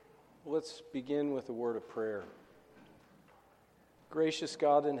Let's begin with a word of prayer. Gracious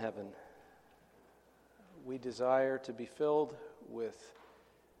God in heaven, we desire to be filled with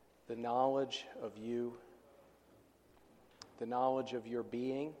the knowledge of you, the knowledge of your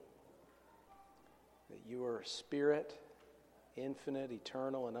being, that you are spirit, infinite,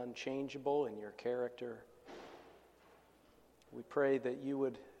 eternal, and unchangeable in your character. We pray that you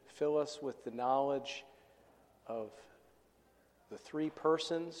would fill us with the knowledge of the three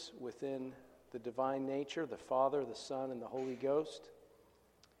persons within the divine nature, the Father, the Son, and the Holy Ghost.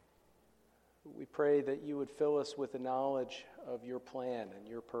 We pray that you would fill us with the knowledge of your plan and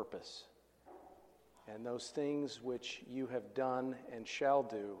your purpose, and those things which you have done and shall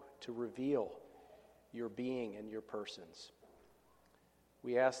do to reveal your being and your persons.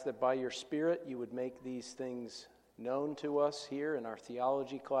 We ask that by your Spirit you would make these things known to us here in our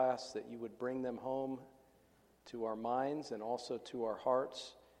theology class, that you would bring them home to our minds and also to our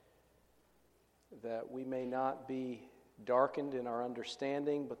hearts, that we may not be darkened in our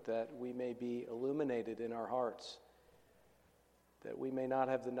understanding, but that we may be illuminated in our hearts, that we may not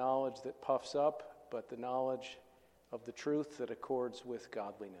have the knowledge that puffs up, but the knowledge of the truth that accords with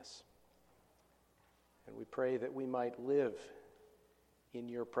godliness. And we pray that we might live in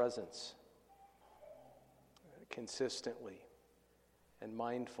your presence consistently and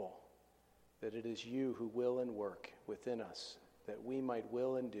mindful that it is you who will and work within us, that we might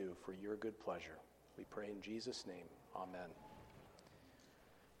will and do for your good pleasure. We pray in Jesus' name. Amen.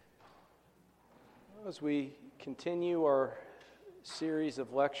 As we continue our series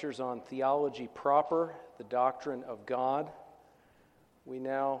of lectures on theology proper, the doctrine of God, we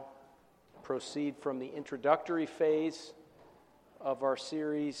now proceed from the introductory phase of our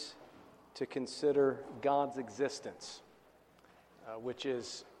series to consider God's existence, which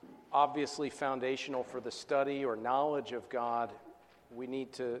is obviously foundational for the study or knowledge of God. We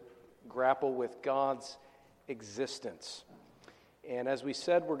need to grapple with God's existence. And as we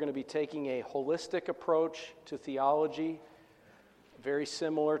said, we're going to be taking a holistic approach to theology, very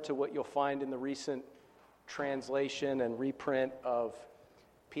similar to what you'll find in the recent translation and reprint of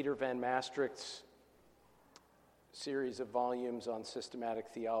Peter Van Maastricht's series of volumes on systematic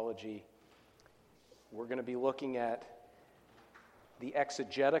theology. We're going to be looking at the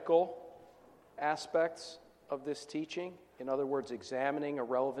exegetical aspects of this teaching. In other words, examining a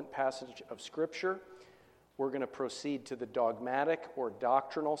relevant passage of Scripture. We're going to proceed to the dogmatic or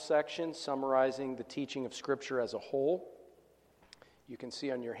doctrinal section, summarizing the teaching of Scripture as a whole. You can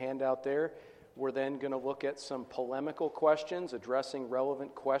see on your handout there. We're then going to look at some polemical questions, addressing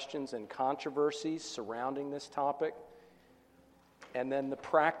relevant questions and controversies surrounding this topic. And then the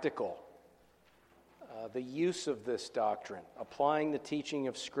practical, the use of this doctrine, applying the teaching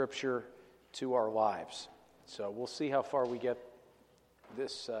of Scripture to our lives. So we'll see how far we get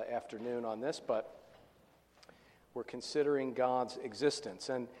this afternoon on this, but we're considering God's existence.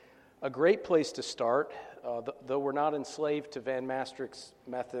 And a great place to start, though we're not enslaved to Van Maastricht's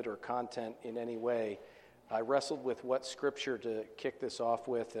method or content in any way, I wrestled with what Scripture to kick this off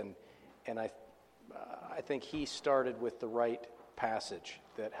with, and I think he started with the right passage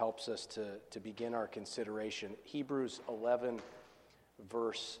that helps us to begin our consideration. Hebrews 11,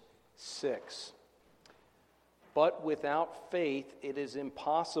 verse 6. But without faith it is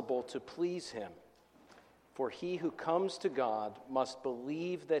impossible to please him. For he who comes to God must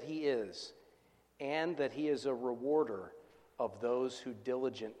believe that he is, and that he is a rewarder of those who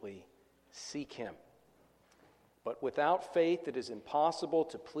diligently seek him. But without faith it is impossible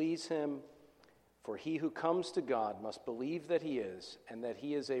to please him. For he who comes to God must believe that he is, and that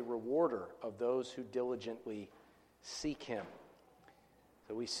he is a rewarder of those who diligently seek him.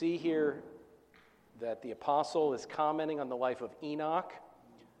 So we see here that the apostle is commenting on the life of Enoch,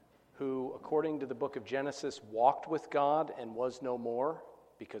 who, according to the book of Genesis, walked with God and was no more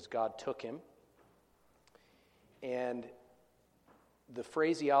because God took him. And the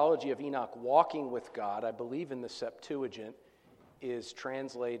phraseology of Enoch walking with God, I believe in the Septuagint, is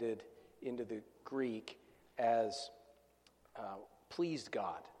translated into the Greek as pleased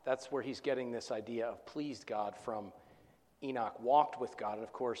God. That's where he's getting this idea of pleased God from. Enoch walked with God, and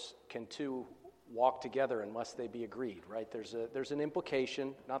of course, can two walk together unless they be agreed, right? There's an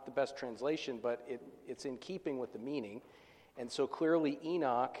implication, not the best translation, but it's in keeping with the meaning. And so clearly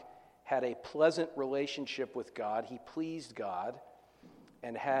Enoch had a pleasant relationship with God. He pleased God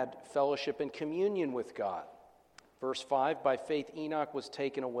and had fellowship and communion with God. Verse 5, by faith Enoch was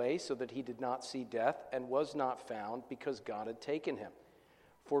taken away so that he did not see death and was not found because God had taken him.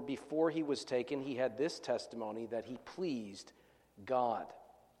 For before he was taken, he had this testimony that he pleased God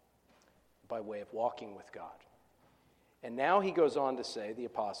by way of walking with God. And now he goes on to say, the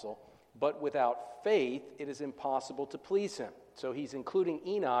apostle, but without faith it is impossible to please him. So he's including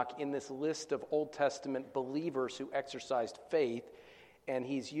Enoch in this list of Old Testament believers who exercised faith, and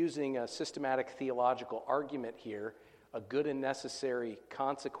he's using a systematic theological argument here, a good and necessary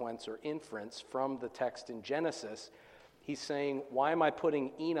consequence or inference from the text in Genesis. He's saying, why am I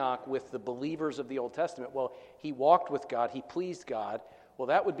putting Enoch with the believers of the Old Testament? Well, he walked with God, he pleased God. Well,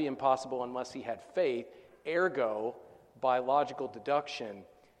 that would be impossible unless he had faith. Ergo, by logical deduction,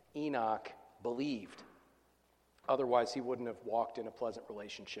 Enoch believed. Otherwise, he wouldn't have walked in a pleasant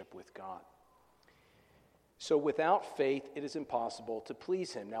relationship with God. So without faith, it is impossible to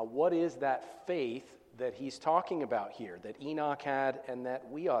please him. Now, what is that faith that he's talking about here, that Enoch had and that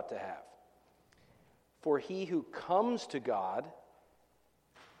we ought to have? For he who comes to God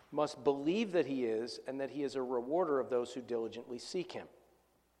must believe that he is, and that he is a rewarder of those who diligently seek him.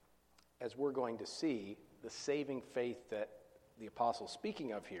 As we're going to see, the saving faith that the apostle is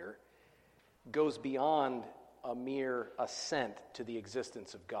speaking of here goes beyond a mere assent to the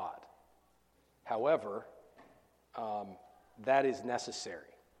existence of God. However, that is necessary.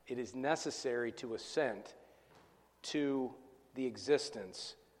 It is necessary to assent to the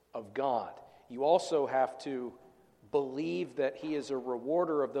existence of God. You also have to believe that he is a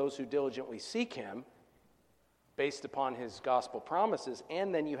rewarder of those who diligently seek him based upon his gospel promises,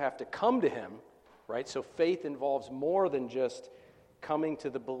 and then you have to come to him, right? So faith involves more than just coming to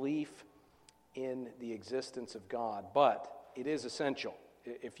the belief in the existence of God, but it is essential.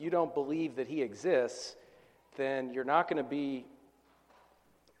 If you don't believe that he exists, then you're not going to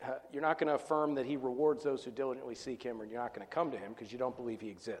affirm that he rewards those who diligently seek him, or you're not going to come to him because you don't believe he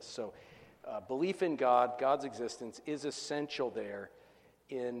exists. So belief in God, God's existence, is essential there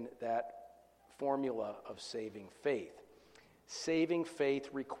in that formula of saving faith. Saving faith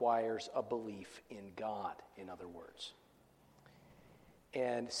requires a belief in God, in other words.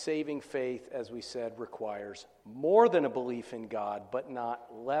 And saving faith, as we said, requires more than a belief in God, but not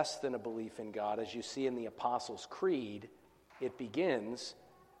less than a belief in God. As you see in the Apostles' Creed, it begins,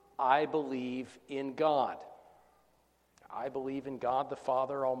 I believe in God. I believe in God the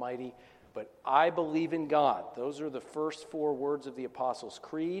Father Almighty, but I believe in God. Those are the first four words of the Apostles'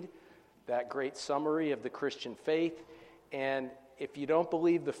 Creed, that great summary of the Christian faith. And if you don't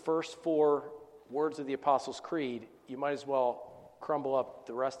believe the first four words of the Apostles' Creed, you might as well crumble up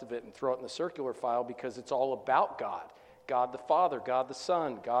the rest of it and throw it in the circular file, because it's all about God. God the Father, God the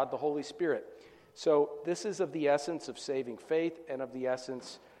Son, God the Holy Spirit. So this is of the essence of saving faith and of the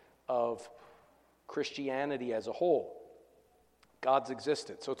essence of Christianity as a whole. God's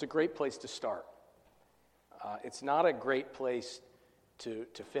existence. So it's a great place to start. It's not a great place to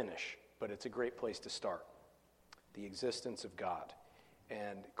finish, but it's a great place to start. The existence of God.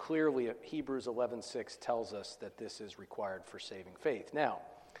 And clearly, Hebrews 11:6 tells us that this is required for saving faith. Now,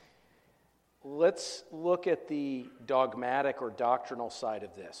 let's look at the dogmatic or doctrinal side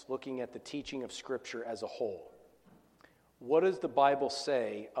of this, looking at the teaching of Scripture as a whole. What does the Bible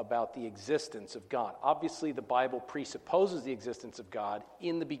say about the existence of God? Obviously, the Bible presupposes the existence of God.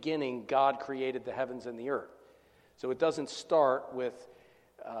 In the beginning, God created the heavens and the earth. So it doesn't start with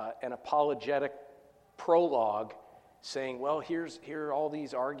an apologetic prologue saying, well, here are all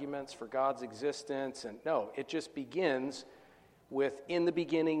these arguments for God's existence. And no, it just begins with, in the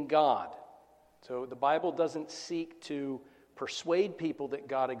beginning, God. So the Bible doesn't seek to persuade people that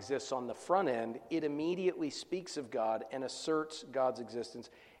God exists on the front end. It immediately speaks of God and asserts God's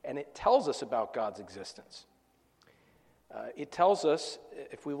existence, and it tells us about God's existence. It tells us,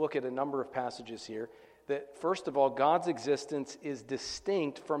 if we look at a number of passages here, that first of all, God's existence is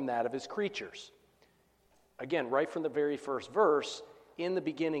distinct from that of his creatures. Again, right from the very first verse, in the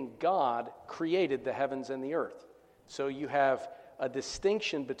beginning, God created the heavens and the earth. So you have a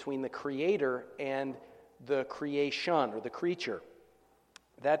distinction between the creator and the creation, or the creature.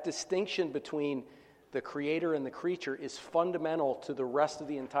 That distinction between the creator and the creature is fundamental to the rest of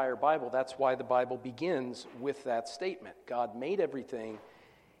the entire Bible. That's why the Bible begins with that statement. God made everything.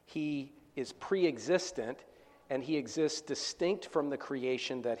 He is pre-existent, and he exists distinct from the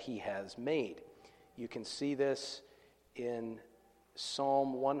creation that he has made. You can see this in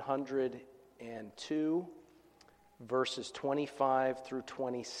Psalm 102, verses 25 through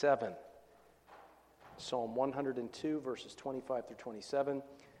 27. Psalm 102, verses 25 through 27.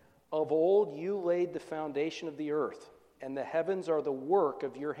 Of old you laid the foundation of the earth, and the heavens are the work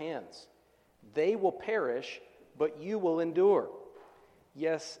of your hands. They will perish, but you will endure.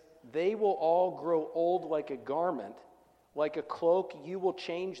 Yes, they will all grow old like a garment. Like a cloak you will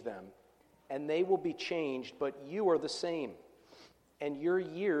change them, and they will be changed, but you are the same. And your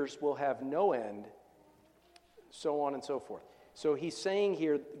years will have no end. so on and so forth. So he's saying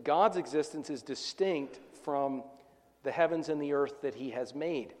here, God's existence is distinct from the heavens and the earth that he has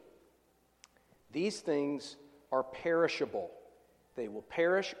made. These things are perishable. They will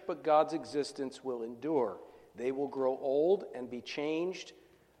perish, but God's existence will endure. They will grow old and be changed,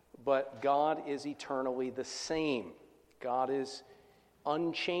 but God is eternally the same. God is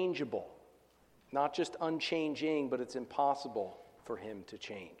unchangeable. Not just unchanging, but it's impossible for him to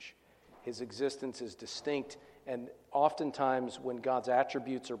change. His existence is distinct, and oftentimes when God's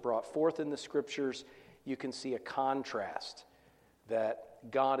attributes are brought forth in the Scriptures, you can see a contrast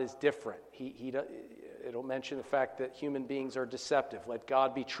that God is different. It'll mention the fact that human beings are deceptive. Let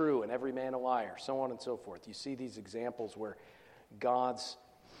God be true and every man a liar, so on and so forth. You see these examples where God's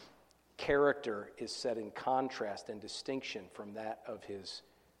character is set in contrast and distinction from that of his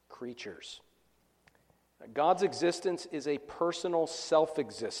creatures. God's existence is a personal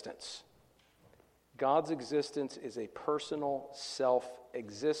self-existence. God's existence is a personal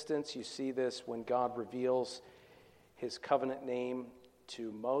self-existence. You see this when God reveals his covenant name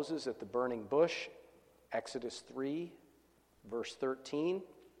to Moses at the burning bush, Exodus 3, verse 13.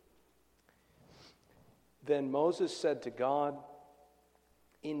 Then Moses said to God,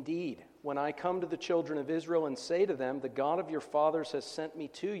 "Indeed, when I come to the children of Israel and say to them, 'The God of your fathers has sent me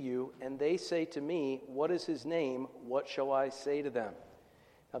to you,' and they say to me, 'What is his name?' what shall I say to them?"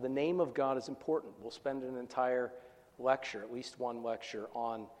 Now, the name of God is important. We'll spend an entire lecture, at least one lecture,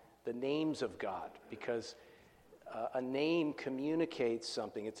 on the names of God, because a name communicates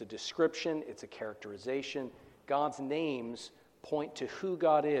something. It's a description, it's a characterization. God's names point to who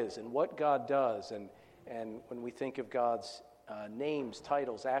God is and what God does. And when we think of God's names,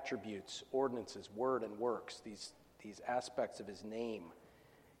 titles, attributes, ordinances, word, and works, these aspects of his name,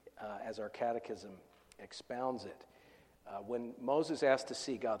 as our catechism expounds it. When Moses asked to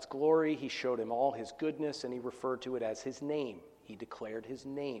see God's glory, he showed him all his goodness, and he referred to it as his name. He declared his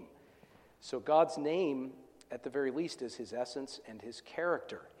name. So God's name, at the very least, is his essence and his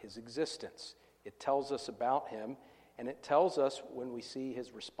character, his existence. It tells us about him, and it tells us, when we see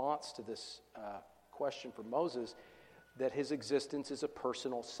his response to this question from Moses, that his existence is a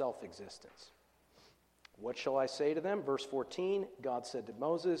personal self-existence. What shall I say to them? Verse 14, God said to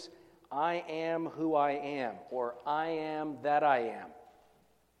Moses, "I am who I am," or "I am that I am."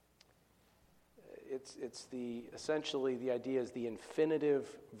 Essentially the idea is the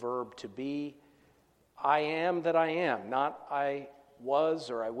infinitive verb to be. I am that I am, not I was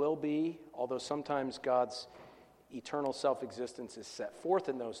or I will be, although sometimes God's eternal self-existence is set forth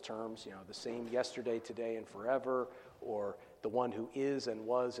in those terms, the same yesterday, today, and forever, or the one who is and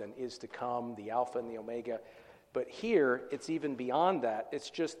was and is to come, the Alpha and the Omega. But here, it's even beyond that. It's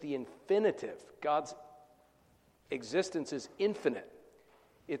just the infinitive. God's existence is infinite.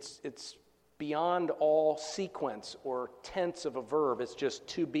 It's beyond all sequence or tense of a verb. It's just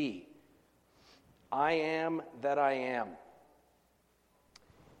to be. I am that I am.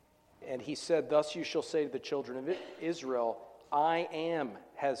 And he said, "Thus you shall say to the children of Israel, 'I am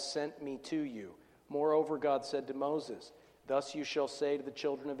has sent me to you.' Moreover, God said to Moses, 'Thus you shall say to the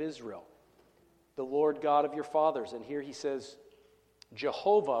children of Israel, the Lord God of your fathers.'" And here he says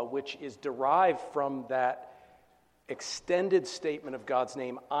Jehovah, which is derived from that extended statement of God's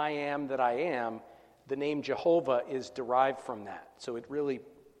name, "I am that I am." The name Jehovah is derived from that. So it really,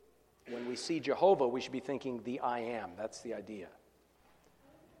 when we see Jehovah, we should be thinking the I am. That's the idea.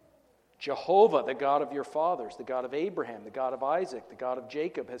 Jehovah, the God of your fathers, the God of Abraham, the God of Isaac, the God of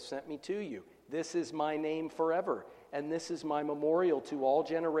Jacob, has sent me to you. This is my name forever, and this is my memorial to all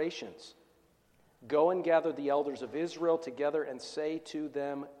generations. Go and gather the elders of Israel together and say to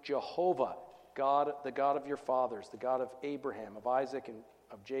them, Jehovah, God, the God of your fathers, the God of Abraham, of Isaac, and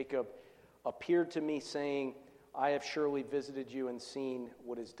of Jacob, appeared to me, saying, I have surely visited you and seen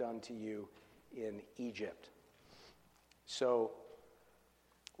what is done to you in Egypt. So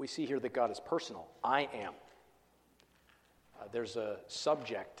we see here that God is personal. I am. There's a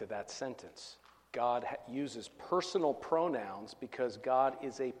subject to that sentence. God uses personal pronouns because God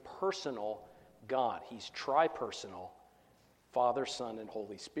is a personal God. He's tripersonal, Father, Son, and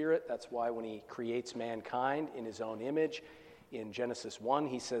Holy Spirit. That's why when he creates mankind in his own image, in Genesis 1,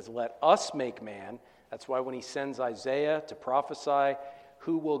 he says, let us make man. That's why when he sends Isaiah to prophesy,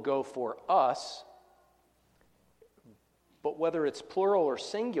 who will go for us? But whether it's plural or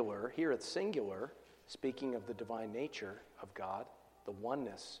singular, here it's singular, speaking of the divine nature of God, the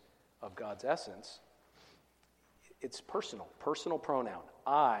oneness of God's essence, it's personal pronoun.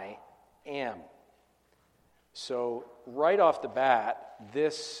 I am. So right off the bat,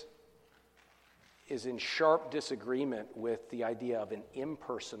 this is in sharp disagreement with the idea of an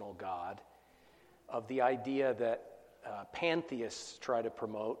impersonal God, of the idea that pantheists try to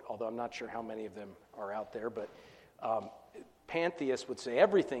promote, although I'm not sure how many of them are out there, but pantheists would say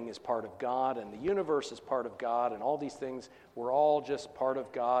everything is part of God and the universe is part of God and all these things, we're all just part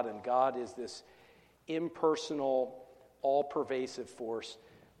of God and God is this impersonal, all-pervasive force.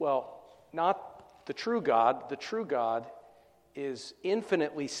 Well, not the true God. The true God is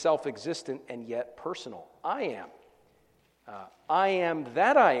infinitely self-existent and yet personal. I am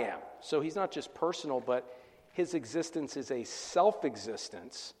that I am. So he's not just personal, but his existence is a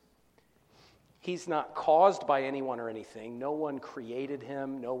self-existence. He's not caused by anyone or anything. No one created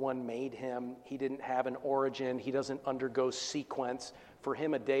him. No one made him. He didn't have an origin. He doesn't undergo sequence. For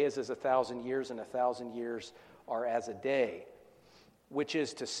him, a day is as 1,000 years, and 1,000 years are as a day. Which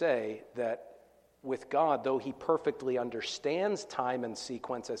is to say that with God, though he perfectly understands time and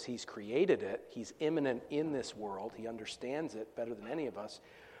sequence as he's created it, he's immanent in this world. He understands it better than any of us.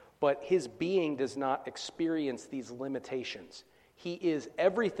 But his being does not experience these limitations. He is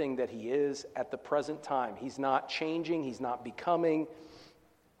everything that he is at the present time. He's not changing. He's not becoming.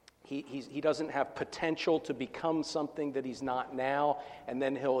 He doesn't have potential to become something that he's not now, and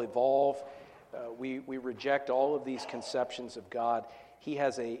then he'll evolve. We reject all of these conceptions of God. He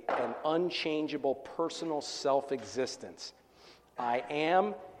has an unchangeable personal self-existence. I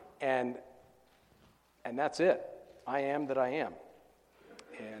am, and that's it. I am that I am.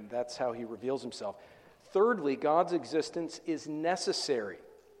 And that's how he reveals himself. Thirdly, God's existence is necessary.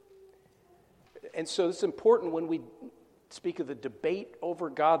 And so it's important when we speak of the debate over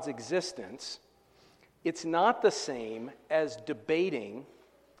God's existence, it's not the same as debating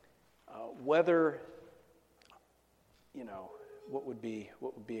whether, what would be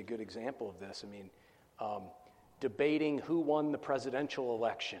a good example of this? I mean, debating who won the presidential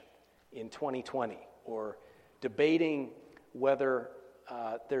election in 2020, or debating whether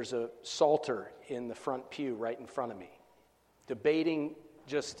there's a psalter in the front pew right in front of me, debating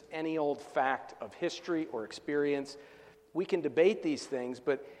just any old fact of history or experience. We can debate these things,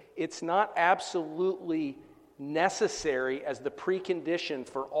 but it's not absolutely necessary as the precondition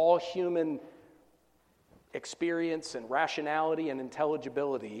for all human experience and rationality and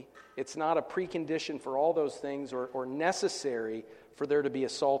intelligibility. It's not a precondition for all those things or necessary for there to be a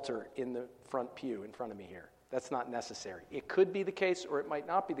psalter in the front pew in front of me here. That's not necessary. It could be the case or it might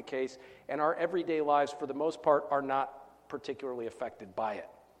not be the case, and our everyday lives, for the most part, are not particularly affected by it.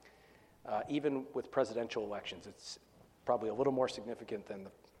 Even with presidential elections, it's probably a little more significant than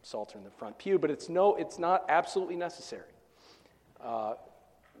the psalter in the front pew, but it's not absolutely necessary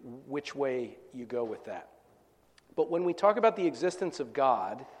which way you go with that. But when we talk about the existence of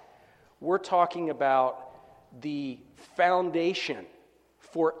God, we're talking about the foundation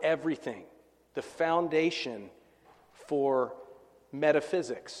for everything, the foundation for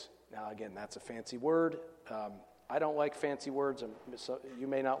metaphysics. Now, again, that's a fancy word. I don't like fancy words. You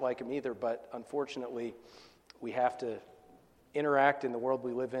may not like them either, but unfortunately, we have to interact in the world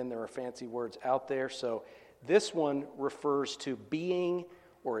we live in. There are fancy words out there. So this one refers to being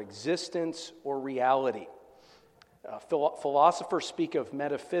or existence or reality. Philosophers speak of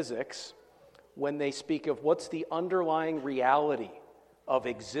metaphysics when they speak of what's the underlying reality of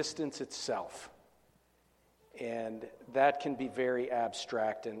existence itself. And that can be very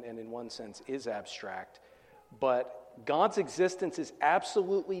abstract and in one sense is abstract. But God's existence is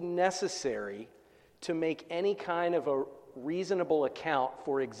absolutely necessary to make any kind of a reasonable account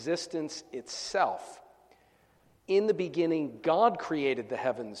for existence itself. In the beginning, God created the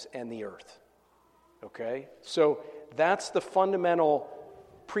heavens and the earth. Okay? So that's the fundamental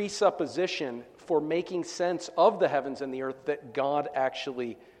presupposition for making sense of the heavens and the earth, that God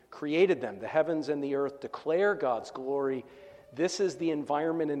actually created them. The heavens and the earth declare God's glory. This is the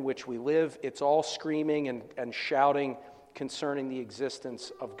environment in which we live. It's all screaming and shouting concerning the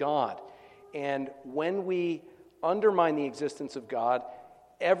existence of God. And when we undermine the existence of God,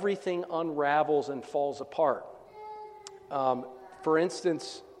 everything unravels and falls apart. For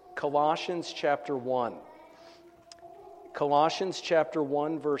instance, Colossians chapter 1. Colossians chapter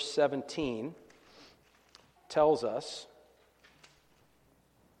 1, verse 17 tells us,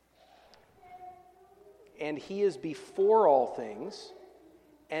 "And he is before all things,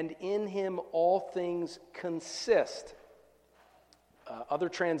 and in him all things consist." Other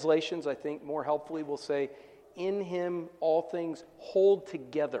translations, I think more helpfully, will say, "In him all things hold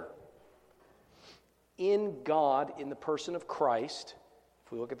together." In God, in the person of Christ,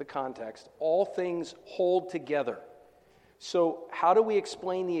 if we look at the context, all things hold together. So how do we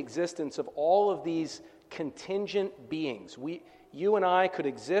explain the existence of all of these contingent beings? You and I could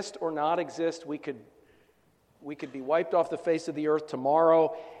exist or not exist. We could be wiped off the face of the earth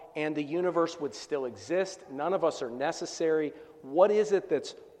tomorrow, and the universe would still exist. None of us are necessary. What is it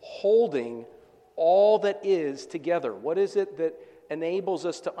that's holding all that is together? What is it that enables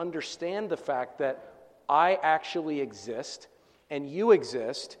us to understand the fact that I actually exist and you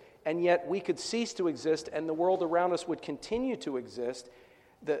exist, and yet we could cease to exist and the world around us would continue to exist?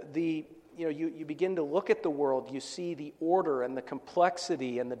 You begin to look at the world, you see the order and the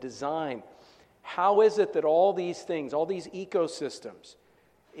complexity and the design. How is it that all these things, all these ecosystems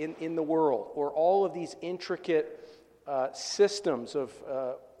in the world, or all of these intricate systems of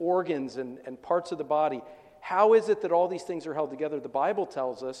organs and parts of the body, how is it that all these things are held together? The Bible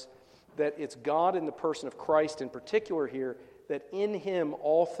tells us that it's God in the person of Christ in particular here, that in him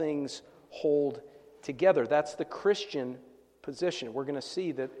all things hold together. That's the Christian position. We're going to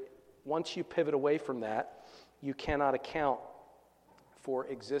see that once you pivot away from that, you cannot account for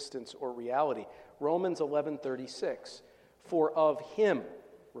existence or reality. Romans 11:36, for of him,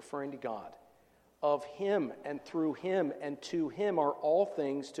 referring to God, of him and through him and to him are all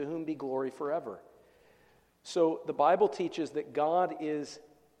things, to whom be glory forever. So the Bible teaches that God is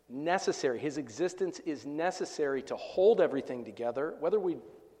necessary. His existence is necessary to hold everything together. Whether we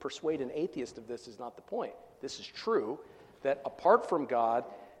persuade an atheist of this is not the point. This is true, that apart from God,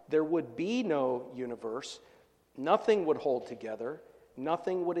 there would be no universe. Nothing would hold together.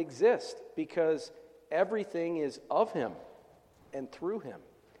 Nothing would exist, because everything is of him and through him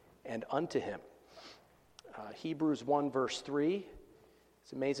and unto him. Hebrews 1 verse 3.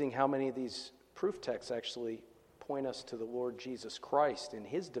 It's amazing how many of these proof texts actually point us to the Lord Jesus Christ in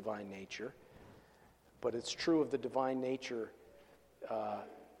his divine nature. But it's true of the divine nature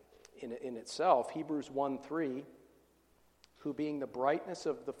in itself. Hebrews 1:3, who being the brightness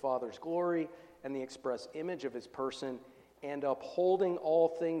of the Father's glory and the express image of his person, and upholding all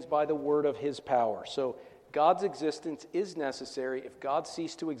things by the word of his power. So God's existence is necessary. If God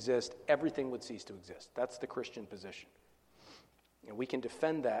ceased to exist, everything would cease to exist. That's the Christian position. And we can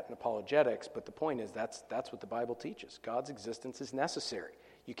defend that in apologetics, but the point is that's what the Bible teaches. God's existence is necessary.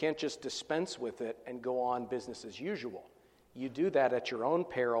 You can't just dispense with it and go on business as usual. You do that at your own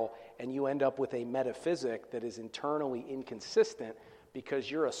peril, and you end up with a metaphysic that is internally inconsistent,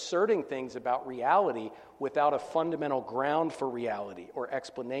 because you're asserting things about reality without a fundamental ground for reality or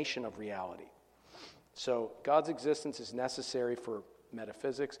explanation of reality. So God's existence is necessary for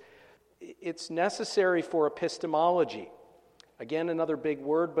metaphysics. It's necessary for epistemology. Again, another big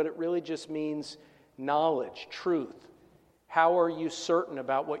word, but it really just means knowledge, truth. How are you certain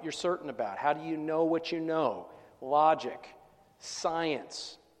about what you're certain about? How do you know what you know? Logic,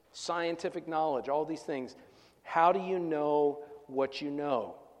 science, scientific knowledge, all these things. How do you know what you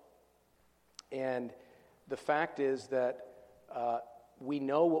know? And the fact is that we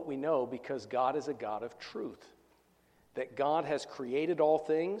know what we know because God is a God of truth. That God has created all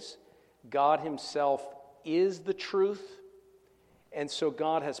things. God himself is the truth. And so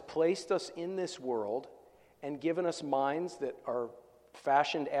God has placed us in this world and given us minds that are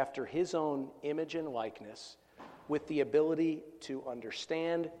fashioned after his own image and likeness, with the ability to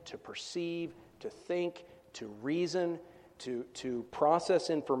understand, to perceive, to think, to reason, to process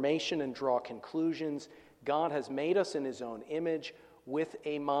information and draw conclusions. God has made us in his own image with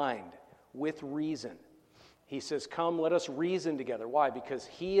a mind, with reason. He says, come, let us reason together. Why? Because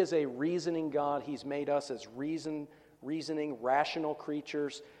he is a reasoning God. He's made us as reasoning, rational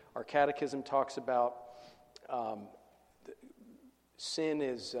creatures. Our catechism talks about sin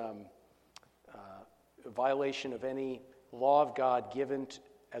is a violation of any law of God given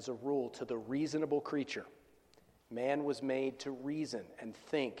as a rule to the reasonable creature. Man was made to reason and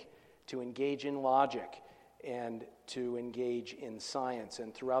think, to engage in logic, and to engage in science.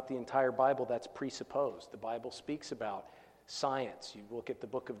 And throughout the entire Bible, that's presupposed. The Bible speaks about science. You look at the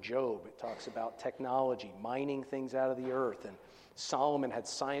book of Job, it talks about technology, mining things out of the earth. And Solomon had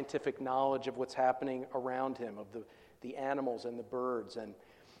scientific knowledge of what's happening around him, of the animals and the birds, and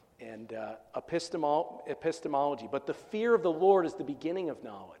epistemology. But the fear of the Lord is the beginning of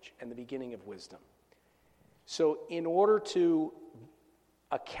knowledge and the beginning of wisdom. So in order to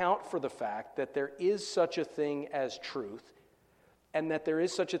account for the fact that there is such a thing as truth, and that there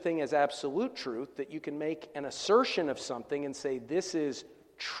is such a thing as absolute truth, that you can make an assertion of something and say this is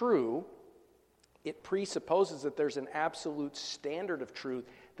true, it presupposes that there's an absolute standard of truth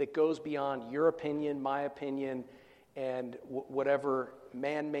that goes beyond your opinion, my opinion, and whatever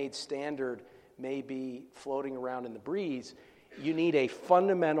man-made standard may be floating around in the breeze. You need a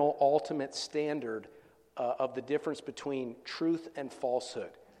fundamental, ultimate standard of the difference between truth and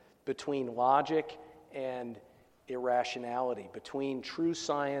falsehood, between logic and irrationality, between true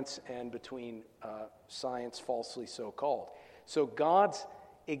science and between science falsely so-called. So God's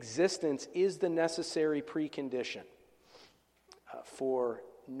existence is the necessary precondition for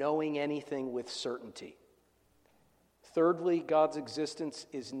knowing anything with certainty. Thirdly, God's existence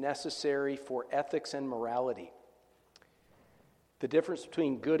is necessary for ethics and morality. The difference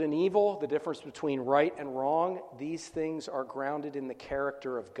between good and evil, the difference between right and wrong, these things are grounded in the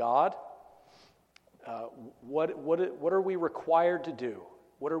character of God. What are we required to do?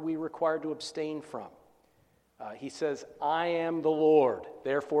 What are we required to abstain from? He says, I am the Lord,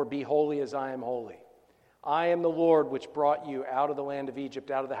 therefore be holy as I am holy. I am the Lord which brought you out of the land of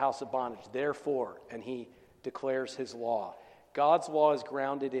Egypt, out of the house of bondage. Therefore, and he declares his law. God's law is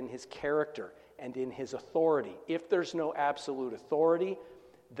grounded in his character and in his authority. If there's no absolute authority,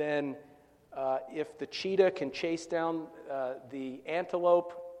 then if the cheetah can chase down the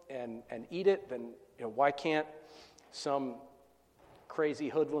antelope and eat it, then why can't some crazy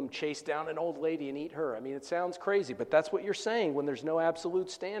hoodlum chase down an old lady and eat her? I mean, it sounds crazy, but that's what you're saying when there's no absolute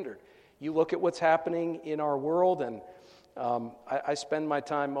standard. You look at what's happening in our world, and I spend my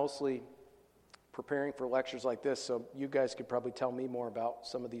time mostly preparing for lectures like this, so you guys could probably tell me more about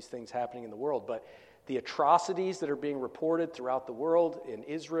some of these things happening in the world. But the atrocities that are being reported throughout the world, in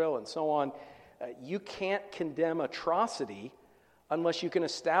Israel and so on, you can't condemn atrocity unless you can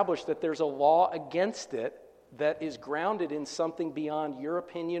establish that there's a law against it that is grounded in something beyond your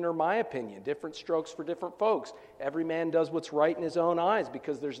opinion or my opinion. Different strokes for different folks. Every man does what's right in his own eyes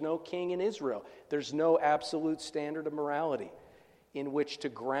because there's no king in Israel. There's no absolute standard of morality in which to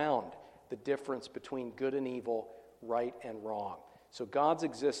ground the difference between good and evil, right and wrong. So God's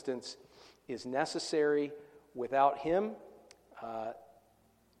existence is necessary. Without him,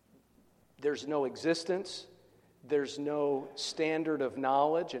 there's no existence, there's no standard of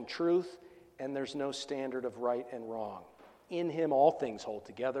knowledge and truth, and there's no standard of right and wrong. In him, all things hold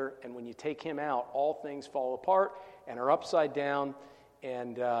together, and when you take him out, all things fall apart and are upside down,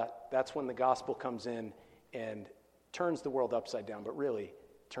 and that's when the gospel comes in and turns the world upside down, but really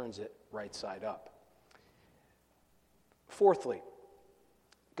turns it right side up. Fourthly,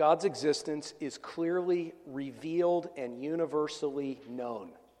 God's existence is clearly revealed and universally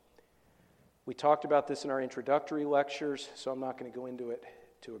known. We talked about this in our introductory lectures, so I'm not going to go into it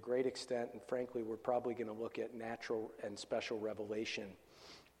to a great extent, and frankly, we're probably going to look at natural and special revelation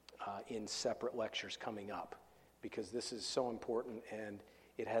in separate lectures coming up, because this is so important and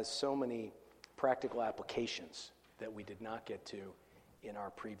it has so many practical applications that we did not get to in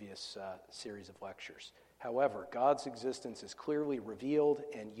our previous series of lectures. However, God's existence is clearly revealed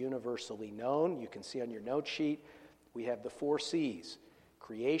and universally known. You can see on your note sheet, we have the 4 C's: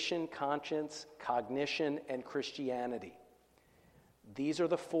 creation, conscience, cognition, and Christianity. These are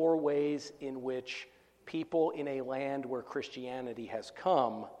the 4 ways in which people in a land where Christianity has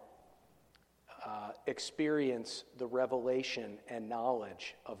come experience the revelation and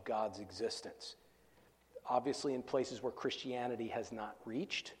knowledge of God's existence. Obviously, in places where Christianity has not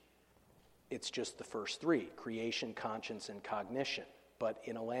reached, it's just the first 3, creation, conscience, and cognition. But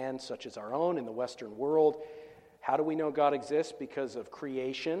in a land such as our own, in the Western world, how do we know God exists? Because of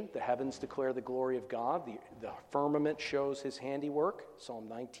creation. The heavens declare the glory of God. The firmament shows his handiwork, Psalm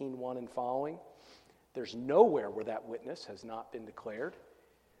 19:1 and following. There's nowhere where that witness has not been declared.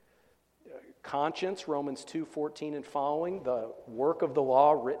 Conscience, Romans 2:14 and following, the work of the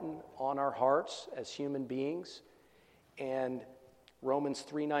law written on our hearts as human beings. And Romans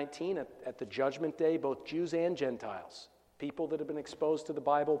 3:19, at the judgment day, both Jews and Gentiles, people that have been exposed to the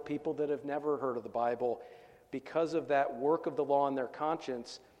Bible, people that have never heard of the Bible, because of that work of the law in their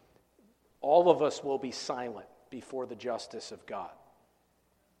conscience, all of us will be silent before the justice of God.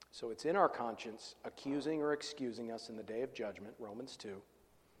 So it's in our conscience, accusing or excusing us in the day of judgment, Romans 2.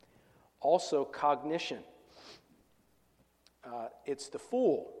 Also, cognition. It's the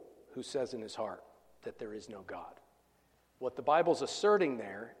fool who says in his heart that there is no God. What the Bible's asserting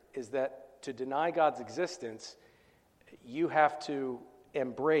there is that to deny God's existence, you have to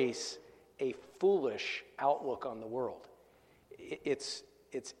embrace a foolish outlook on the world. It's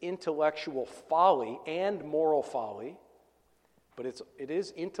intellectual folly and moral folly, but it is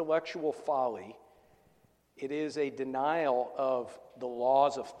intellectual folly. It is a denial of the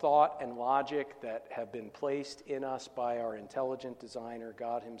laws of thought and logic that have been placed in us by our intelligent designer,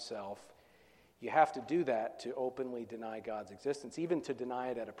 God himself. You have to do that to openly deny God's existence, even to deny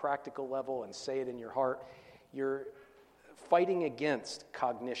it at a practical level and say it in your heart. You're fighting against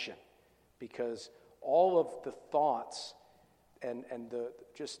cognition, because all of the thoughts and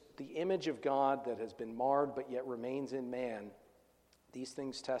the image of God that has been marred but yet remains in man, these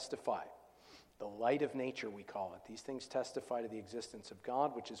things testify. The light of nature, we call it. These things testify to the existence of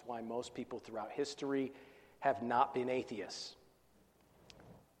God, which is why most people throughout history have not been atheists.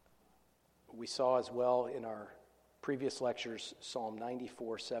 we saw as well in our previous lectures, Psalm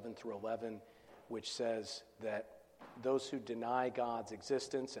 94, 7 through 11, which says that those who deny God's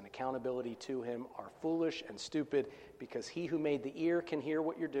existence and accountability to him are foolish and stupid, because he who made the ear can hear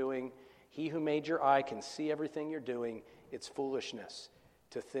what you're doing. He who made your eye can see everything you're doing. It's foolishness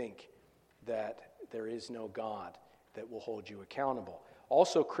to think that there is no God that will hold you accountable.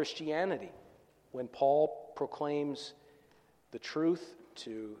 Also, Christianity. When Paul proclaims the truth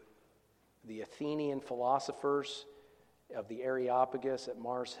to the Athenian philosophers of the Areopagus at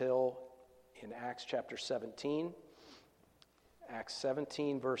Mars Hill in Acts chapter 17, Acts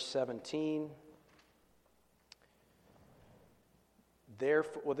 17, verse 17.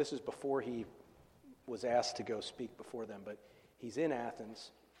 Therefore, well, this is before he was asked to go speak before them, but he's in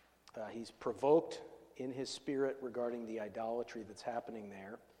Athens. He's provoked in his spirit regarding the idolatry that's happening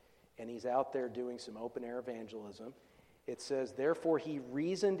there, and he's out there doing some open-air evangelism. It says, therefore he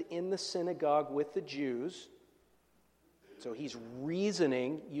reasoned in the synagogue with the Jews. So he's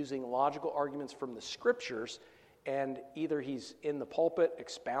reasoning using logical arguments from the scriptures, and either he's in the pulpit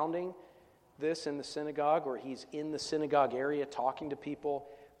expounding this in the synagogue, or he's in the synagogue area talking to people,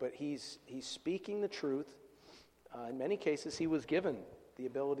 but he's speaking the truth. In many cases, he was given the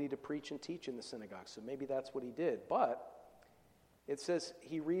ability to preach and teach in the synagogue, so maybe that's what he did. But it says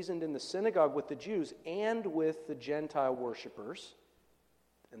he reasoned in the synagogue with the Jews and with the Gentile worshipers,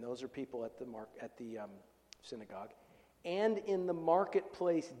 and those are people at the synagogue, and in the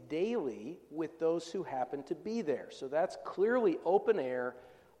marketplace daily with those who happen to be there. So that's clearly open-air,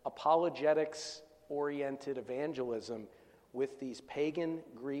 apologetics-oriented evangelism with these pagan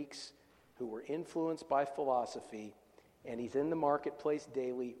Greeks who were influenced by philosophy, and he's in the marketplace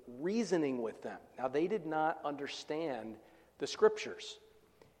daily reasoning with them. Now, they did not understand the scriptures.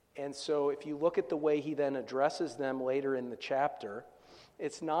 And so if you look at the way he then addresses them later in the chapter,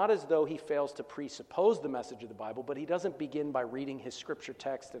 it's not as though he fails to presuppose the message of the Bible, but he doesn't begin by reading his scripture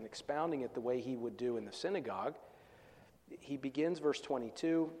text and expounding it the way he would do in the synagogue. He begins, verse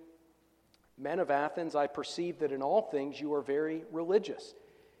 22, men of Athens, I perceive that in all things you are very religious.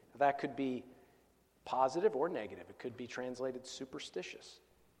 That could be positive or negative. It could be translated superstitious.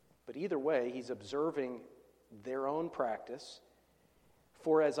 But either way, he's observing their own practice.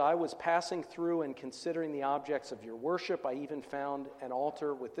 For as I was passing through and considering the objects of your worship, I even found an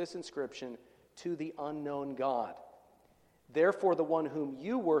altar with this inscription, to the unknown God. Therefore, the one whom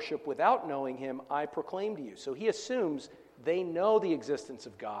you worship without knowing him, I proclaim to you. So he assumes they know the existence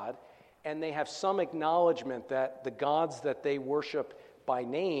of God, and they have some acknowledgement that the gods that they worship by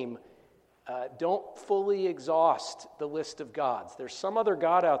name don't fully exhaust the list of gods. There's some other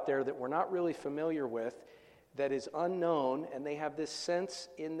God out there that we're not really familiar with that is unknown, and they have this sense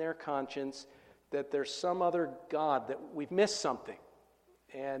in their conscience that there's some other God, that we've missed something.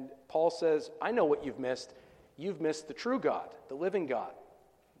 And Paul says, I know what you've missed. You've missed the true God, the living God,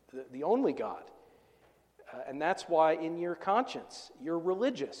 the only God. And that's why in your conscience, you're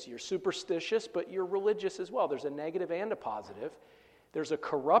religious. You're superstitious, but you're religious as well. There's a negative and a positive. There's a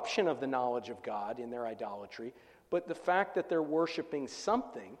corruption of the knowledge of God in their idolatry, but the fact that they're worshiping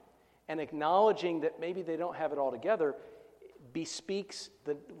something and acknowledging that maybe they don't have it all together bespeaks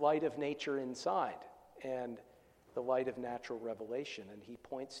the light of nature inside and the light of natural revelation, and he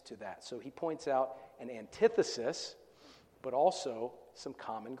points to that. So he points out an antithesis, but also some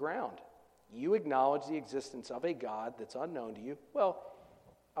common ground. You acknowledge the existence of a God that's unknown to you. Well,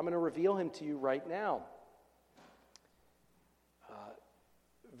 I'm going to reveal him to you right now.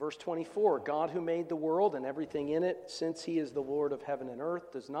 Verse 24, God who made the world and everything in it, since he is the Lord of heaven and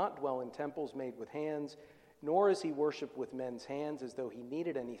earth, does not dwell in temples made with hands, nor is he worshipped with men's hands as though he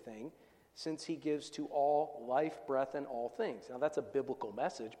needed anything, since he gives to all life, breath, and all things. Now that's a biblical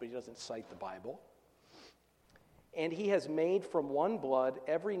message, but he doesn't cite the Bible. And he has made from one blood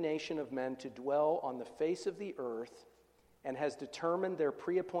every nation of men to dwell on the face of the earth, and has determined their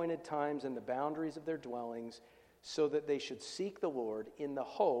pre-appointed times and the boundaries of their dwellings, so that they should seek the Lord in the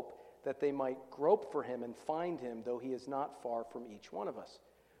hope that they might grope for him and find him, though he is not far from each one of us.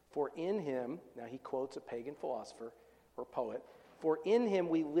 For in him, now he quotes a pagan philosopher or poet, for in him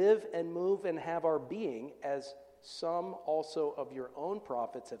we live and move and have our being, as some also of your own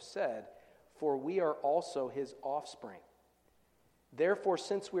prophets have said, for we are also his offspring. Therefore,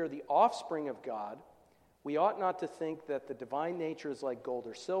 since we are the offspring of God, we ought not to think that the divine nature is like gold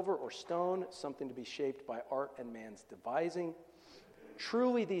or silver or stone, something to be shaped by art and man's devising.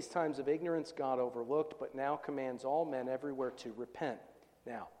 Truly, these times of ignorance God overlooked, but now commands all men everywhere to repent.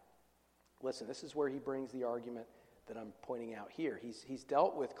 Now, listen, this is where he brings the argument that I'm pointing out here. He's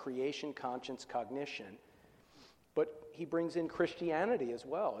dealt with creation, conscience, cognition, but he brings in Christianity as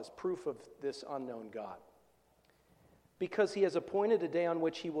well as proof of this unknown God. Because he has appointed a day on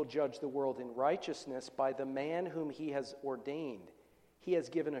which he will judge the world in righteousness by the man whom he has ordained. He has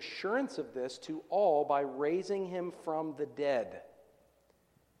given assurance of this to all by raising him from the dead.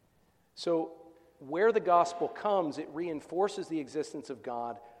 So, where the gospel comes, it reinforces the existence of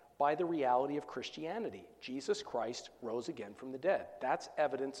God by the reality of Christianity. Jesus Christ rose again from the dead. That's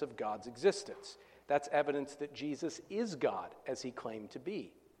evidence of God's existence. That's evidence that Jesus is God, as he claimed to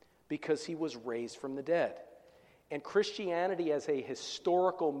be, because he was raised from the dead. And Christianity as a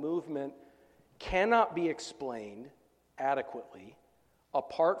historical movement cannot be explained adequately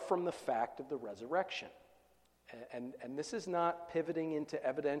apart from the fact of the resurrection. And this is not pivoting into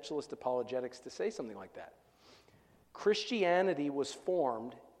evidentialist apologetics to say something like that. Christianity was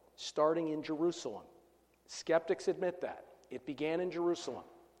formed starting in Jerusalem. Skeptics admit that. It began in Jerusalem.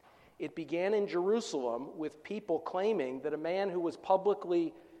 It began in Jerusalem with people claiming that a man who was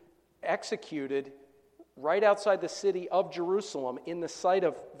publicly executed right outside the city of Jerusalem, in the sight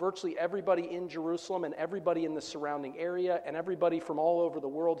of virtually everybody in Jerusalem and everybody in the surrounding area and everybody from all over the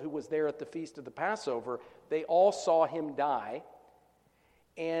world who was there at the Feast of the Passover, they all saw him die,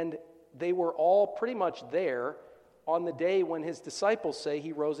 and they were all pretty much there on the day when his disciples say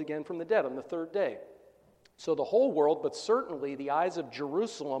he rose again from the dead, on the third day. So the whole world, but certainly the eyes of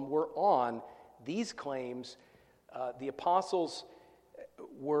Jerusalem, were on these claims. The apostles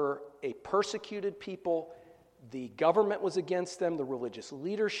were a persecuted people. The government was against them. The religious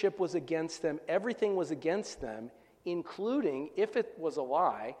leadership was against them. Everything was against them, including, if it was a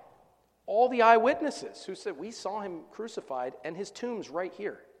lie, all the eyewitnesses who said, we saw him crucified and his tomb's right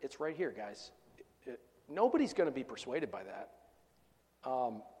here. It's right here, guys. Nobody's going to be persuaded by that.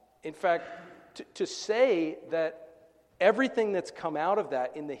 In fact, to say that everything that's come out of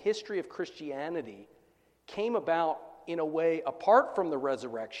that in the history of Christianity came about in a way apart from the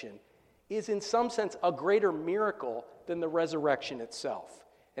resurrection is in some sense a greater miracle than the resurrection itself.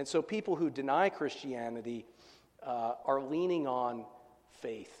 And so people who deny Christianity are leaning on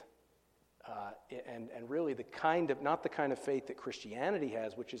faith. And really not the kind of faith that Christianity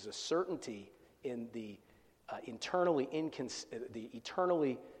has, which is a certainty in the internally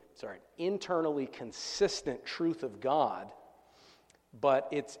consistent truth of God, but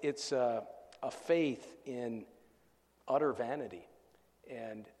it's a faith in utter vanity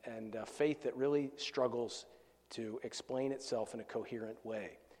and a faith that really struggles to explain itself in a coherent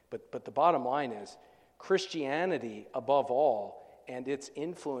way. But the bottom line is Christianity, above all, and its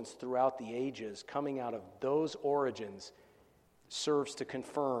influence throughout the ages coming out of those origins serves to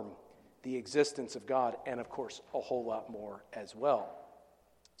confirm the existence of God, and of course a whole lot more as well.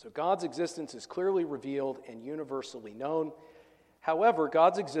 So God's existence is clearly revealed and universally known. However,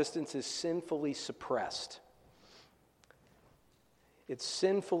 God's existence is sinfully suppressed. It's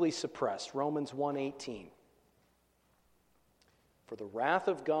sinfully suppressed. Romans 1:18. For the wrath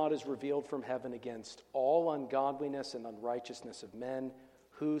of God is revealed from heaven against all ungodliness and unrighteousness of men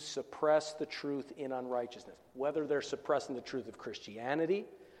who suppress the truth in unrighteousness. Whether they're suppressing the truth of Christianity,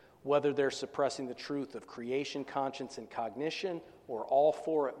 whether they're suppressing the truth of creation, conscience, and cognition, or all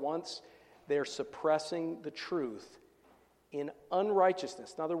four at once, they're suppressing the truth in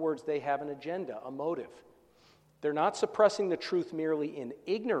unrighteousness. In other words, they have an agenda, a motive. They're not suppressing the truth merely in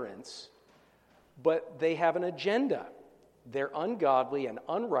ignorance, but they have an agenda. They're ungodly and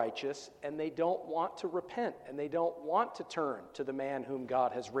unrighteous, and they don't want to repent, and they don't want to turn to the man whom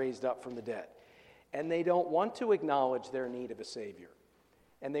God has raised up from the dead. And they don't want to acknowledge their need of a Savior.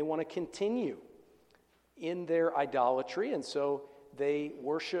 And they want to continue in their idolatry, and so they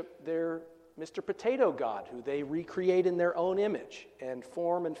worship their Mr. Potato God, who they recreate in their own image and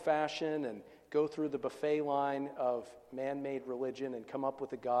form and fashion and go through the buffet line of man-made religion and come up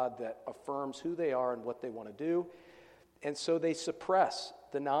with a God that affirms who they are and what they want to do. And so they suppress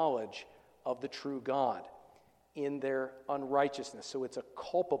the knowledge of the true God in their unrighteousness. So it's a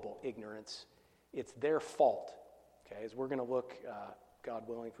culpable ignorance. It's their fault. Okay, as we're going to look, God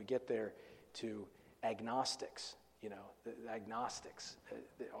willing, if we get there, to agnostics. The agnostics.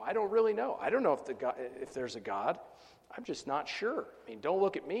 I don't really know. I don't know if there's a God. I'm just not sure. Don't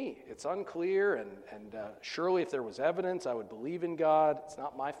look at me. It's unclear, and surely if there was evidence, I would believe in God. It's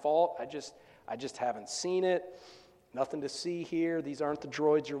not my fault. I just haven't seen it. Nothing to see here. These aren't the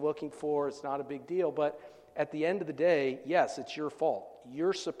droids you're looking for. It's not a big deal. But at the end of the day, yes, it's your fault.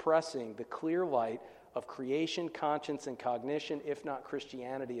 You're suppressing the clear light of creation, conscience, and cognition, if not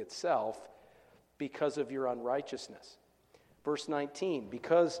Christianity itself, because of your unrighteousness. Verse 19,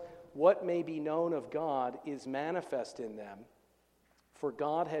 because what may be known of God is manifest in them, for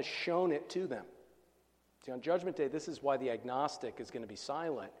God has shown it to them. See, on Judgment Day, this is why the agnostic is going to be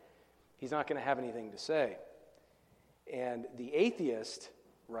silent. He's not going to have anything to say. And the atheist,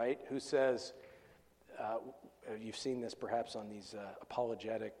 right, who says, you've seen this perhaps on these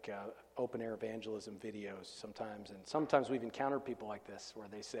apologetic open-air evangelism videos sometimes, and sometimes we've encountered people like this where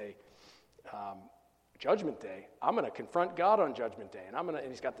they say, Judgment Day, I'm going to confront God on Judgment Day, and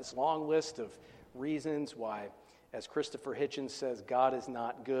he's got this long list of reasons why, as Christopher Hitchens says, God is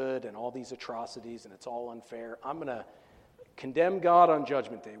not good and all these atrocities and it's all unfair. I'm going to condemn God on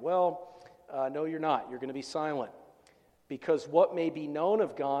Judgment Day. Well, no, you're not. You're going to be silent, because what may be known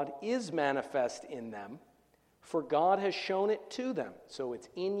of God is manifest in them, for God has shown it to them. So it's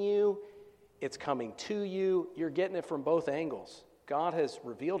in you, it's coming to you, you're getting it from both angles. God has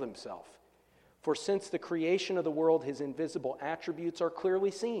revealed himself. For since the creation of the world, his invisible attributes are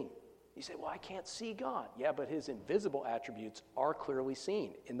clearly seen. You say, well, I can't see God. Yeah, but his invisible attributes are clearly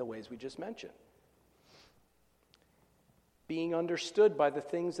seen in the ways we just mentioned. Being understood by the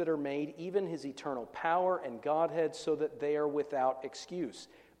things that are made, even his eternal power and Godhead, so that they are without excuse.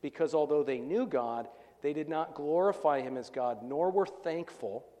 Because although they knew God, they did not glorify him as God, nor were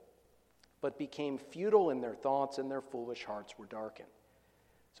thankful, but became futile in their thoughts, and their foolish hearts were darkened.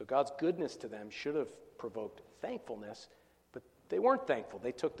 So God's goodness to them should have provoked thankfulness, but they weren't thankful.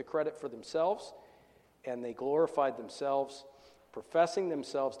 They took the credit for themselves, and they glorified themselves. Professing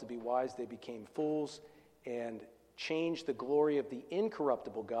themselves to be wise, they became fools, and changed the glory of the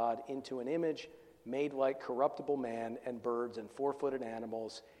incorruptible God into an image made like corruptible man and birds and four-footed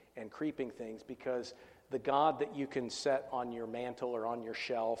animals and creeping things, because the God that you can set on your mantle or on your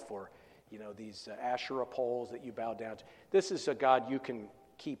shelf, or these Asherah poles that you bow down to, this is a God you can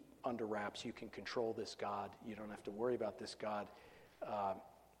keep under wraps. You can control this God. You don't have to worry about this God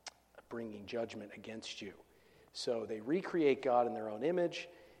bringing judgment against you. So they recreate God in their own image,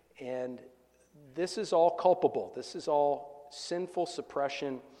 and this is all culpable. This is all sinful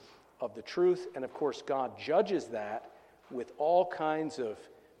suppression of the truth, and of course God judges that with all kinds of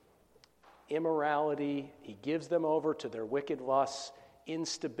immorality. He gives them over to their wicked lusts,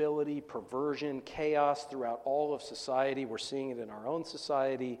 instability, perversion, chaos throughout all of society. We're seeing it in our own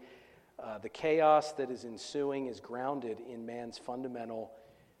society. The chaos that is ensuing is grounded in man's fundamental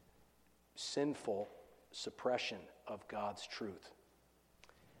sinful suppression of God's truth.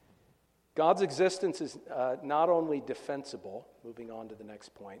 God's existence is not only defensible, moving on to the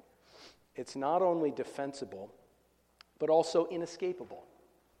next point, it's not only defensible, but also inescapable.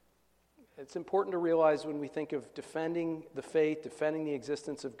 It's important to realize when we think of defending the faith, defending the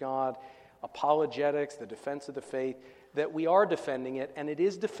existence of God, apologetics, the defense of the faith, that we are defending it, and it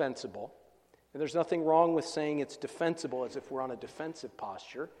is defensible. And there's nothing wrong with saying it's defensible as if we're on a defensive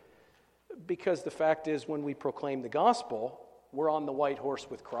posture, because the fact is, when we proclaim the gospel, we're on the white horse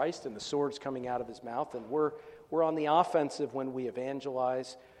with Christ, and the sword's coming out of his mouth, and we're on the offensive when we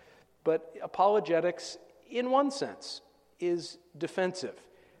evangelize. But apologetics, in one sense, is defensive.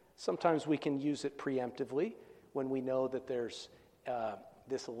 Sometimes we can use it preemptively when we know that there's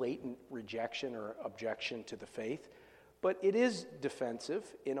this latent rejection or objection to the faith. But it is defensive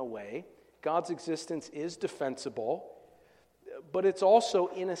in a way. God's existence is defensible, but it's also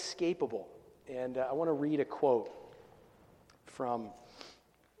inescapable. And I want to read a quote from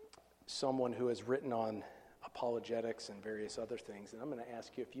someone who has written on apologetics and various other things. And I'm going to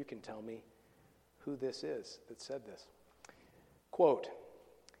ask you if you can tell me who this is that said this. Quote,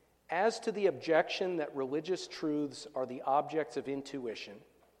 "As to the objection that religious truths are the objects of intuition,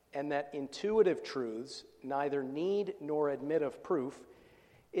 and that intuitive truths neither need nor admit of proof,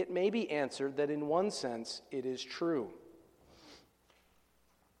 it may be answered that in one sense it is true.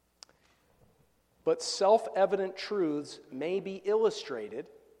 But self-evident truths may be illustrated,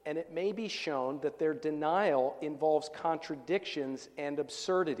 and it may be shown that their denial involves contradictions and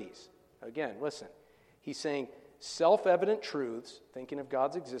absurdities." Again, listen. He's saying self-evident truths, thinking of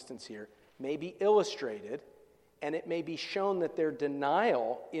God's existence here, may be illustrated, and it may be shown that their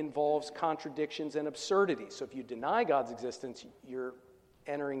denial involves contradictions and absurdities. So if you deny God's existence, you're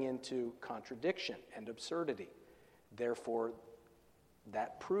entering into contradiction and absurdity. Therefore,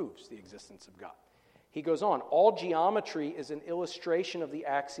 that proves the existence of God. He goes on, "All geometry is an illustration of the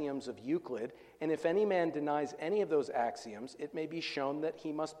axioms of Euclid, and if any man denies any of those axioms, it may be shown that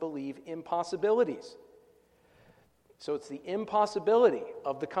he must believe impossibilities." So it's the impossibility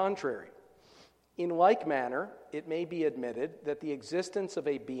of the contrary. "In like manner, it may be admitted that the existence of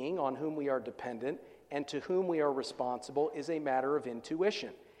a being on whom we are dependent and to whom we are responsible is a matter of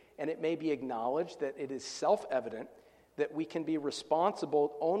intuition, and it may be acknowledged that it is self-evident that we can be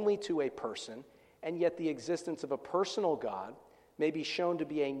responsible only to a person, and yet the existence of a personal God may be shown to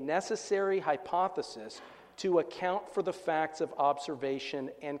be a necessary hypothesis to account for the facts of observation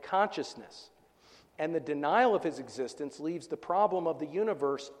and consciousness. And the denial of his existence leaves the problem of the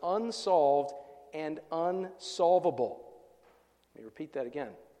universe unsolved and unsolvable. Let me repeat that again.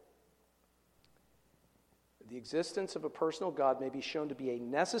 The existence of a personal God may be shown to be a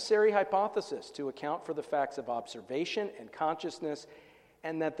necessary hypothesis to account for the facts of observation and consciousness,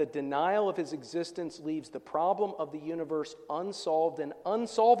 and that the denial of his existence leaves the problem of the universe unsolved and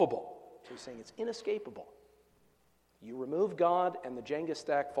unsolvable. So he's saying it's inescapable. You remove God, and the Jenga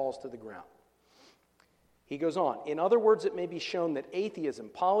stack falls to the ground. He goes on, in other words, it may be shown that atheism,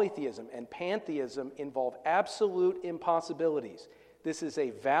 polytheism, and pantheism involve absolute impossibilities. This is a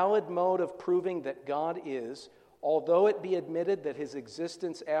valid mode of proving that God is, although it be admitted that his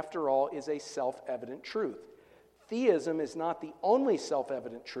existence, after all, is a self-evident truth. Theism is not the only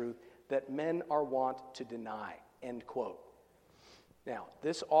self-evident truth that men are wont to deny, end quote. Now,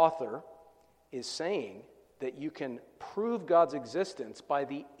 this author is saying that you can prove God's existence by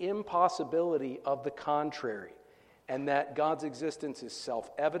the impossibility of the contrary, and that God's existence is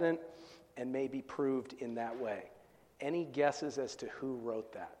self-evident and may be proved in that way. Any guesses as to who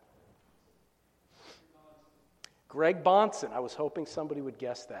wrote that? Greg Bahnsen. I was hoping somebody would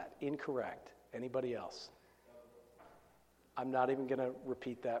guess that. Incorrect. Anybody else? I'm not even going to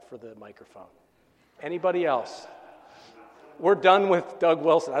repeat that for the microphone. Anybody else? We're done with Doug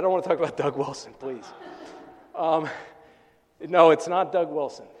Wilson. I don't want to talk about Doug Wilson, please. No, it's not Doug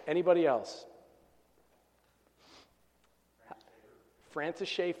Wilson. Anybody else? Francis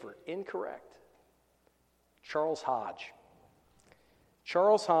Schaeffer. Incorrect. Charles Hodge.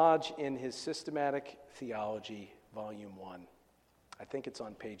 Charles Hodge, in his Systematic Theology, Volume 1. I think it's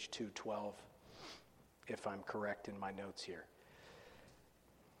on page 212, if I'm correct in my notes here.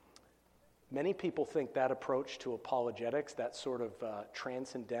 Many people think that approach to apologetics, that sort of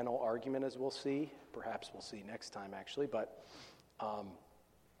transcendental argument, as we'll see, perhaps we'll see next time actually, but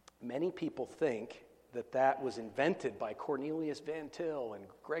many people think that was invented by Cornelius Van Til and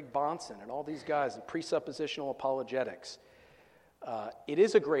Greg Bahnsen and all these guys in presuppositional apologetics. It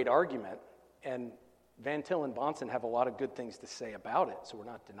is a great argument, and Van Til and Bahnsen have a lot of good things to say about it, so we're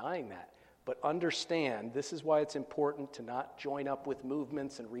not denying that. But understand, this is why it's important to not join up with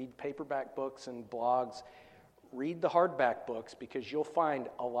movements and read paperback books and blogs. Read the hardback books, because you'll find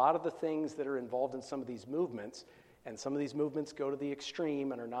a lot of the things that are involved in some of these movements, and some of these movements go to the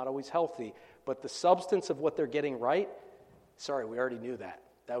extreme and are not always healthy, but the substance of what they're getting right, sorry, we already knew that.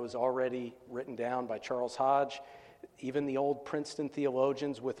 That was already written down by Charles Hodge. Even the old Princeton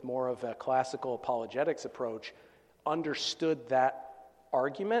theologians with more of a classical apologetics approach understood that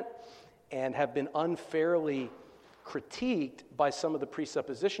argument and have been unfairly critiqued by some of the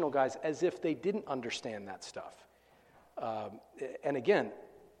presuppositional guys as if they didn't understand that stuff. And again,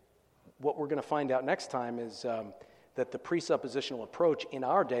 what we're going to find out next time is that the presuppositional approach in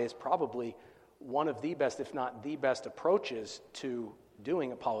our day is probably one of the best, if not the best, approaches to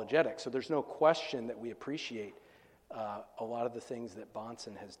doing apologetics. So there's no question that we appreciate a lot of the things that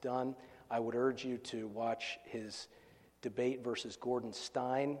Bahnsen has done. I would urge you to watch his debate versus Gordon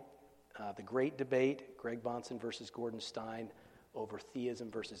Stein, the great debate, Greg Bahnsen versus Gordon Stein, over theism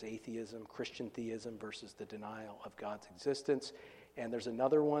versus atheism, Christian theism versus the denial of God's existence. And there's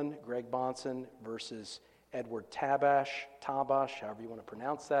another one, Greg Bahnsen versus Edward Tabash, however you want to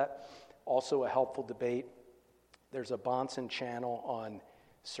pronounce that. Also a helpful debate. There's a Bahnsen channel on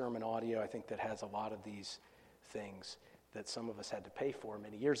Sermon Audio, I think, that has a lot of these things that some of us had to pay for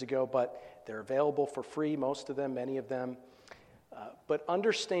many years ago, but they're available for free, most of them, many of them. But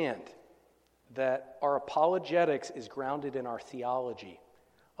understand that our apologetics is grounded in our theology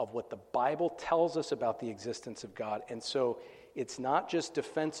of what the Bible tells us about the existence of God. And so it's not just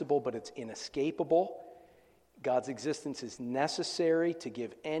defensible, but it's inescapable. God's existence is necessary to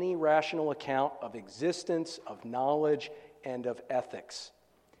give any rational account of existence, of knowledge, and of ethics.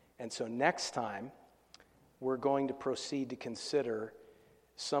 And so next time, we're going to proceed to consider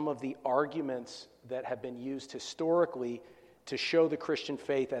some of the arguments that have been used historically to show the Christian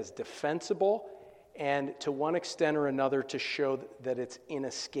faith as defensible, and to one extent or another to show that it's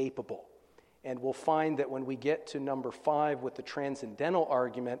inescapable. And we'll find that when we get to number 5 with the transcendental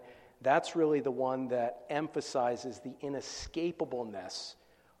argument, that's really the one that emphasizes the inescapableness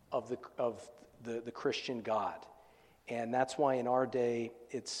of the Christian God. And that's why in our day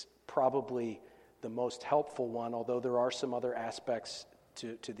it's probably the most helpful one, although there are some other aspects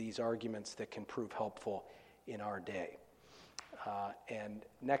to these arguments that can prove helpful in our day. And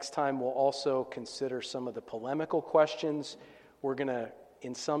next time we'll also consider some of the polemical questions. We're going to,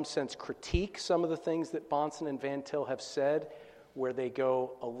 in some sense, critique some of the things that Bahnsen and Van Til have said. where they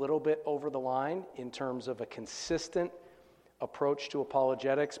go a little bit over the line in terms of a consistent approach to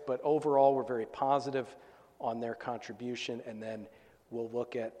apologetics, but overall we're very positive on their contribution, and then we'll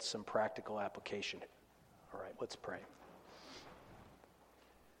look at some practical application. All right, let's pray.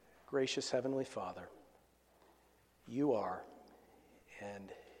 Gracious Heavenly Father, you are, and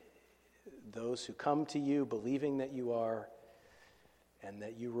those who come to you believing that you are, and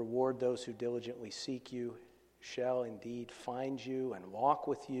that you reward those who diligently seek you, shall indeed find you and walk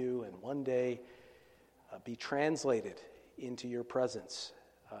with you, and one day be translated into your presence,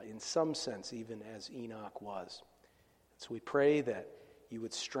 in some sense, even as Enoch was. So we pray that you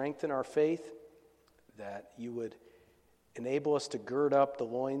would strengthen our faith, that you would enable us to gird up the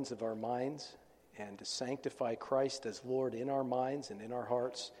loins of our minds and to sanctify Christ as Lord in our minds and in our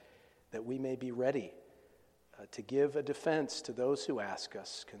hearts, that we may be ready to give a defense to those who ask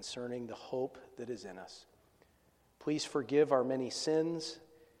us concerning the hope that is in us. Please forgive our many sins.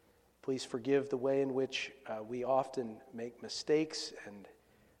 Please forgive the way in which we often make mistakes, and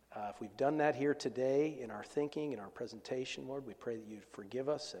if we've done that here today in our thinking, in our presentation, Lord, we pray that you'd forgive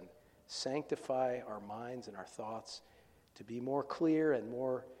us and sanctify our minds and our thoughts to be more clear and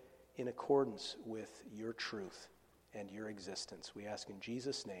more in accordance with your truth and your existence. We ask in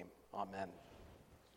Jesus' name, amen.